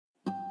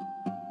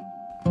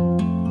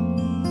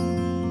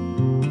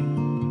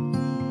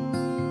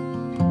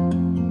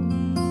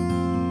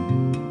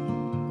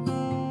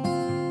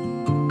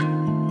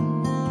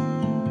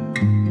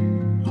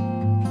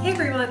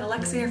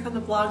Alexa here from the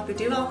blog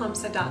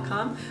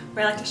theduvallhomestead.com,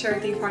 where I like to share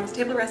with you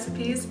farm-to-table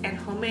recipes and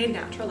homemade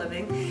natural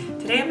living.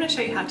 Today I'm going to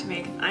show you how to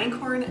make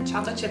Einkorn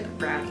chocolate chip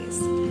brownies.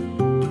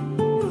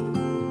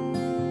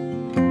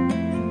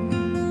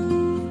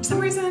 For some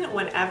reason,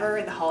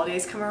 whenever the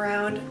holidays come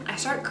around, I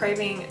start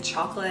craving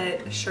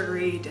chocolate,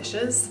 sugary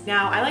dishes.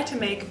 Now, I like to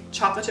make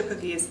chocolate chip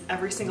cookies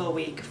every single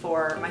week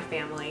for my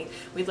family.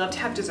 We'd love to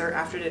have dessert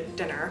after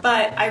dinner,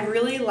 but I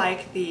really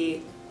like the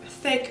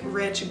thick,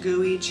 rich,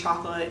 gooey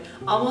chocolate,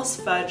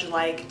 almost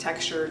fudge-like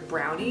textured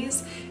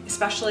brownies,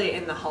 especially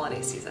in the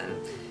holiday season.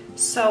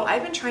 So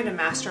I've been trying to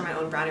master my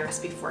own brownie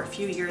recipe for a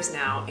few years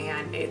now,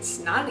 and it's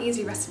not an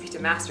easy recipe to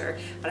master,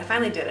 but I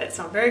finally did it,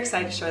 so I'm very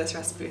excited to share this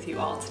recipe with you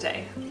all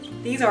today.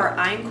 These are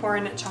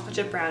Einkorn chocolate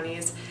chip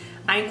brownies.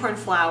 Einkorn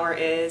flour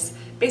is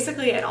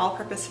basically an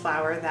all-purpose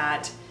flour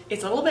that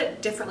is a little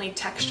bit differently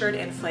textured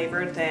and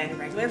flavored than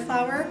regular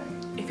flour.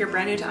 If you're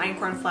brand new to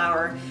Einkorn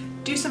flour,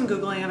 do some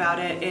Googling about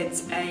it.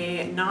 It's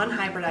a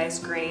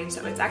non-hybridized grain,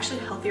 so it's actually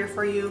healthier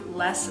for you,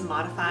 less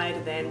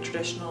modified than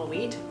traditional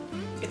wheat.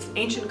 It's an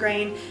ancient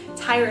grain, it's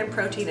higher in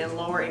protein and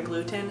lower in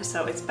gluten,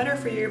 so it's better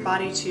for your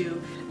body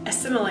to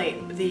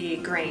assimilate the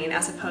grain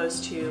as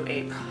opposed to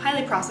a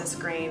highly processed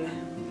grain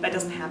that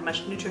doesn't have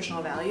much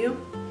nutritional value.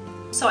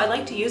 So I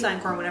like to use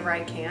Einkorn whenever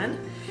I can.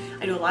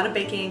 I do a lot of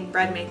baking,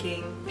 bread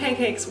making,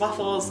 pancakes,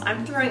 waffles.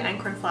 I'm throwing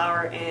Einkorn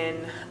flour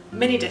in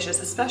many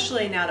dishes,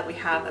 especially now that we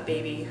have a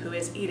baby who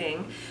is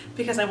eating,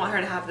 because I want her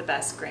to have the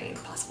best grain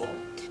possible.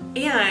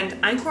 And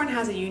Einkorn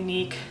has a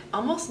unique,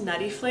 almost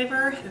nutty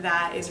flavor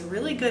that is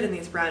really good in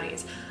these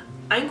brownies.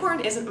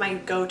 Einkorn isn't my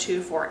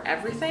go-to for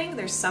everything.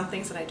 There's some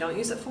things that I don't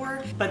use it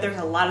for, but there's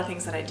a lot of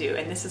things that I do,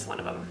 and this is one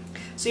of them.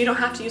 So you don't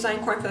have to use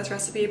Einkorn for this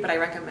recipe, but I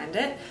recommend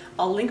it.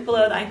 I'll link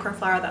below the Einkorn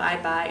flour that I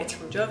buy. It's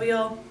from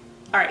Duvall.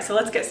 All right, so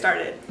let's get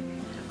started.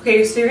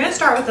 Okay, so you're gonna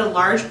start with a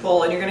large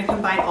bowl and you're gonna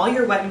combine all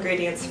your wet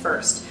ingredients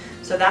first.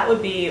 So that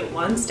would be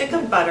 1 stick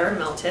of butter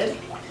melted,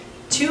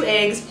 2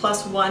 eggs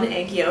plus 1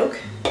 egg yolk.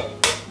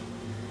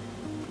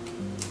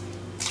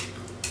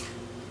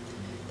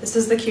 This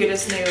is the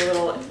cutest new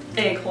little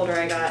egg holder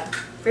I got.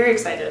 Very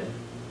excited.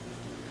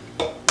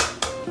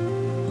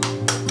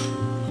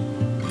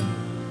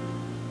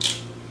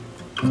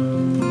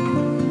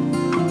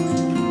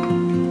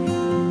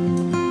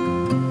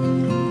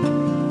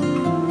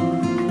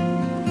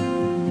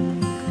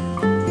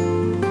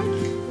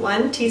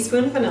 One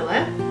teaspoon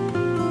vanilla,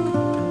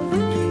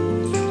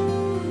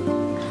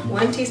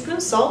 1 teaspoon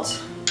salt,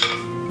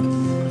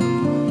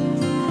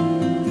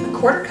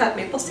 1/4 cup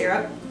maple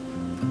syrup.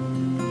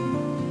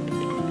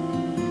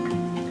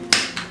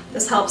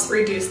 This helps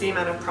reduce the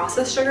amount of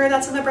processed sugar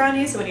that's in the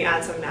brownies when you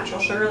add some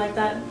natural sugar like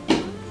that.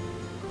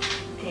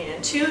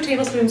 And 2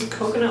 tablespoons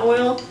coconut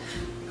oil.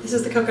 This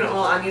is the coconut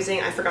oil I'm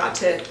using. I forgot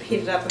to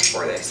heat it up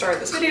before I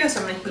started this video, so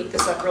I'm going to heat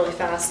this up really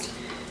fast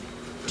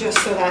just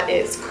so that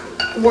it's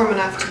warm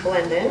enough to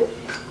blend in.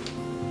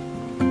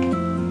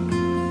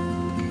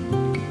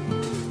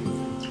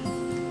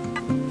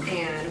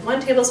 And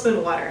 1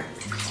 tablespoon water.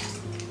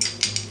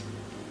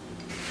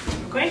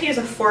 I'm going to use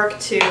a fork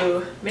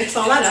to mix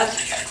all that up.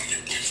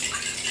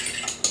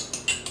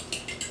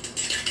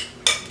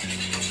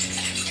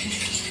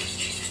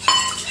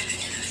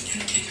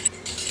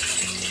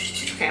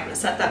 Okay, I'm going to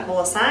set that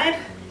bowl aside.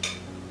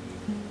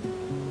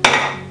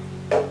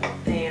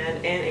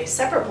 And in a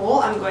separate bowl,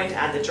 I'm going to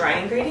add the dry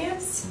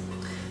ingredients.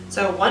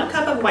 So 1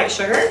 cup of white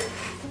sugar,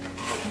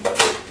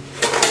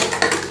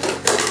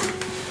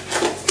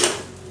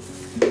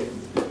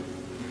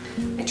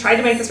 I tried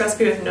to make this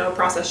recipe with no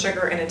processed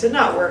sugar and it did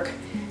not work.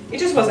 It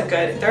just wasn't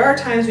good. There are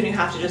times when you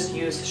have to just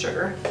use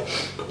sugar.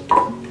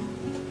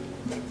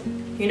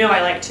 You know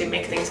I like to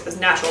make things as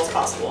natural as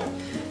possible.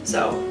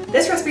 So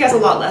this recipe has a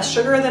lot less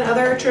sugar than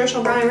other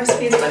traditional brownie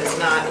recipes, but it's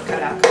not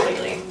cut out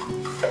completely.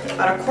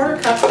 About 1/4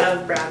 cup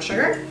of brown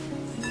sugar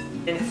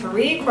and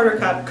 3/4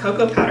 cup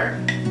cocoa powder.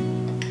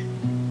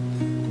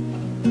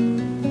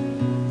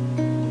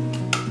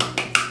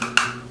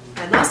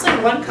 And lastly,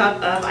 1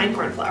 cup of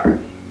Einkorn flour.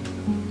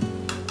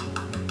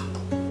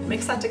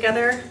 Mix that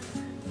together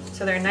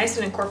so they're nice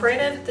and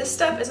incorporated. This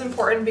step is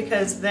important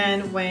because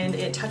then when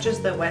it touches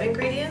the wet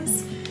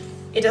ingredients,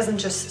 it doesn't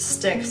just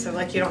stick, so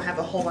like you don't have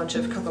a whole bunch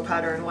of cocoa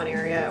powder in one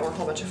area or a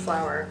whole bunch of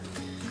flour.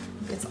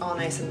 It's all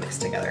nice and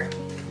mixed together.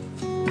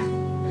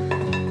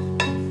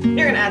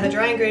 You're going to add the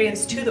dry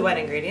ingredients to the wet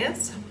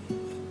ingredients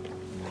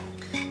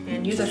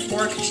and use a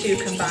fork to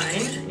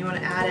combine. You want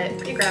to add it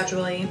pretty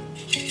gradually.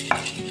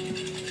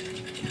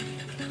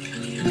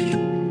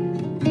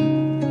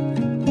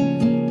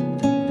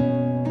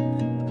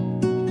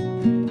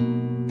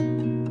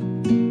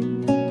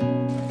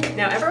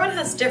 Now everyone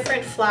has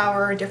different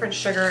flour, different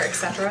sugar,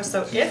 etc.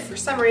 So if for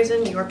some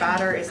reason your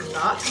batter is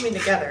not coming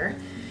together,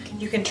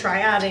 you can try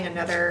adding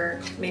another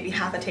maybe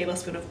half a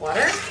tablespoon of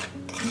water.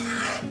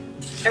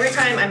 Every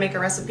time I make a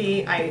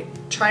recipe, I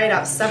try it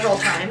out several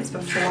times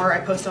before I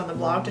post it on the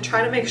blog to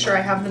try to make sure I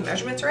have the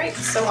measurements right.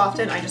 So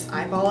often I just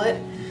eyeball it.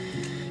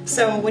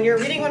 So when you're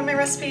reading one of my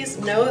recipes,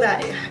 know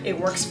that it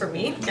works for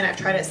me, and I've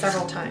tried it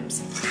several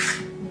times.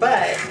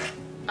 But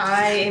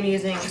I am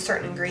using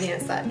certain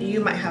ingredients that you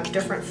might have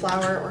different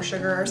flour or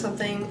sugar or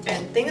something,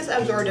 and things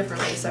absorb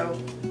differently. So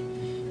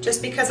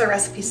just because a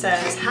recipe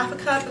says half a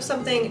cup of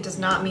something, it does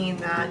not mean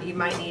that you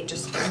might need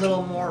just a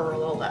little more or a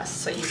little less.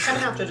 So you kind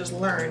of have to just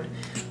learn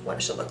what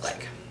it should look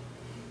like.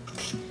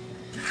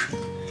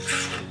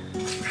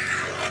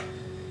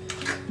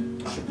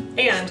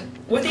 And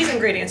with these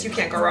ingredients, you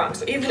can't go wrong.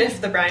 So even if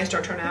the brownies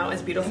don't turn out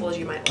as beautiful as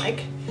you might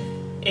like,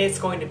 it's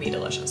going to be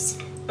delicious.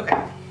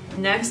 Okay,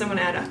 next I'm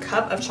gonna add a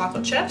cup of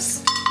chocolate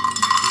chips.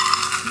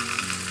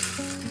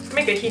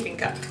 Make a heaping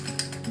cup.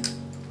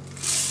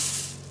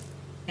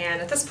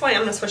 And at this point,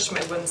 I'm gonna switch to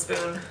my wooden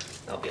spoon.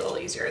 That'll be a little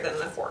easier than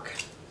the fork.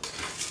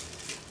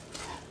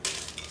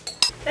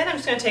 Then I'm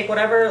just gonna take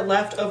whatever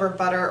leftover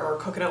butter or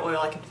coconut oil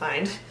I can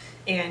find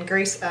and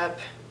grease up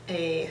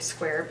a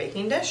square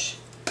baking dish.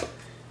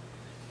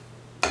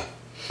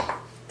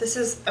 This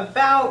is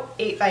about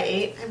 8 by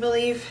 8, I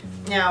believe.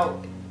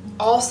 Now,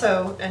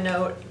 also a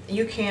note,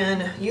 you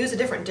can use a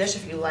different dish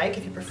if you like,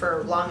 if you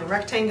prefer long and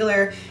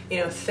rectangular, you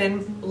know,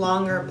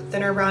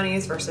 thinner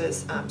brownies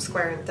versus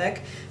square and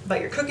thick,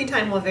 but your cooking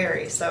time will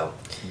vary, so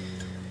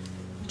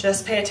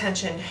just pay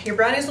attention. Your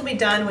brownies will be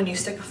done when you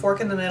stick a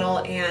fork in the middle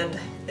and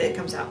it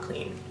comes out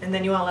clean. And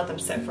then you want to let them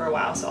sit for a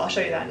while, so I'll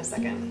show you that in a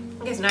second.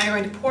 Okay, so now you're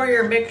going to pour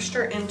your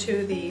mixture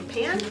into the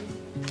pan.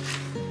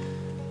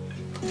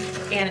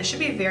 And it should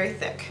be very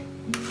thick.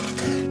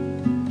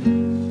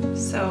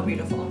 So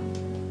beautiful.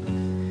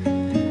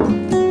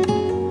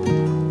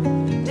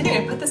 Then you're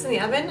gonna put this in the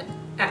oven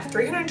at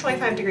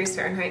 325 degrees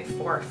Fahrenheit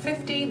for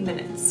 50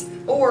 minutes,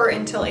 or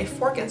until a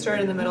fork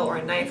inserted in the middle or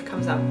a knife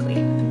comes out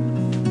clean.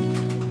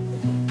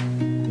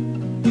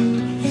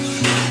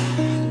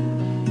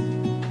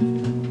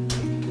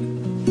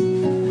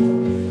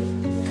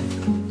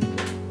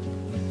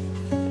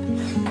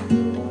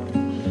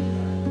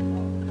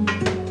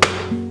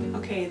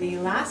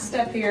 Last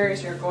step here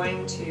is you're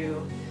going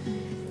to,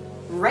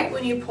 right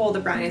when you pull the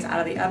brownies out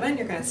of the oven,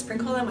 you're going to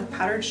sprinkle them with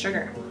powdered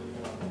sugar.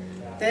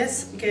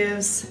 This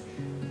gives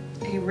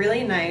a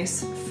really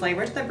nice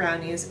flavor to the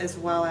brownies as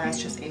well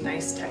as just a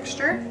nice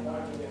texture.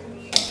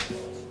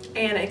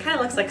 And it kind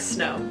of looks like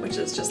snow, which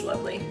is just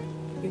lovely.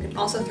 You can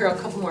also throw a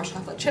couple more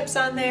chocolate chips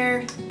on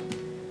there.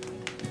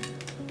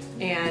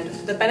 And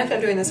the benefit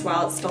of doing this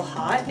while it's still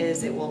hot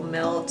is it will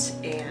melt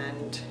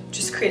and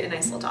just create a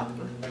nice little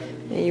topping.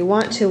 And you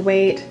want to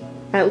wait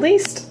at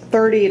least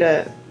 30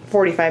 to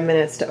 45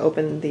 minutes to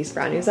open these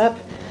brownies up.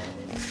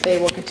 They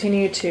will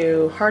continue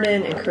to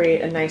harden and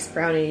create a nice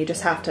brownie. You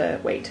just have to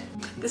wait.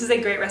 This is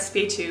a great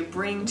recipe to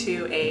bring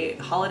to a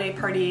holiday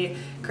party,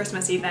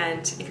 Christmas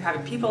event, if you're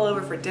having people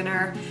over for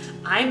dinner.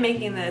 I'm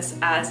making this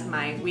as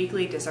my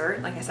weekly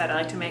dessert. Like I said, I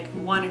like to make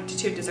 1 to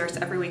 2 desserts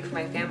every week for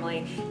my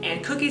family,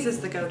 and cookies is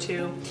the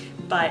go-to.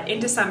 But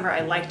in December, I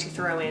like to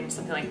throw in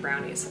something like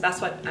brownies. So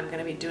that's what I'm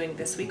gonna be doing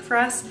this week for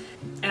us.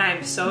 And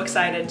I'm so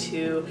excited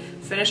to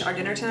finish our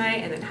dinner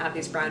tonight and then have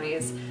these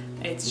brownies.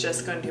 It's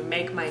just going to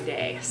make my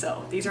day.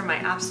 So these are my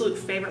absolute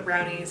favorite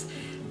brownies.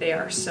 They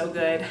are so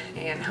good,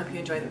 and I hope you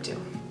enjoy them too.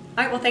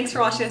 All right, well, thanks for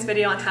watching this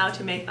video on how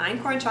to make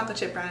einkorn chocolate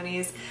chip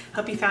brownies.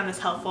 Hope you found this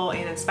helpful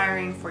and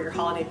inspiring for your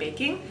holiday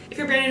baking. If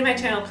you're brand new to my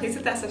channel, please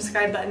hit that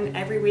subscribe button.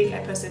 Every week I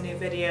post a new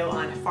video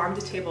on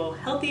farm-to-table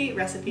healthy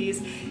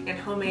recipes and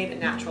homemade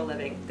natural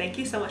living. Thank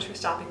you so much for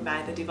stopping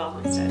by the Duvall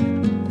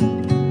Homestead.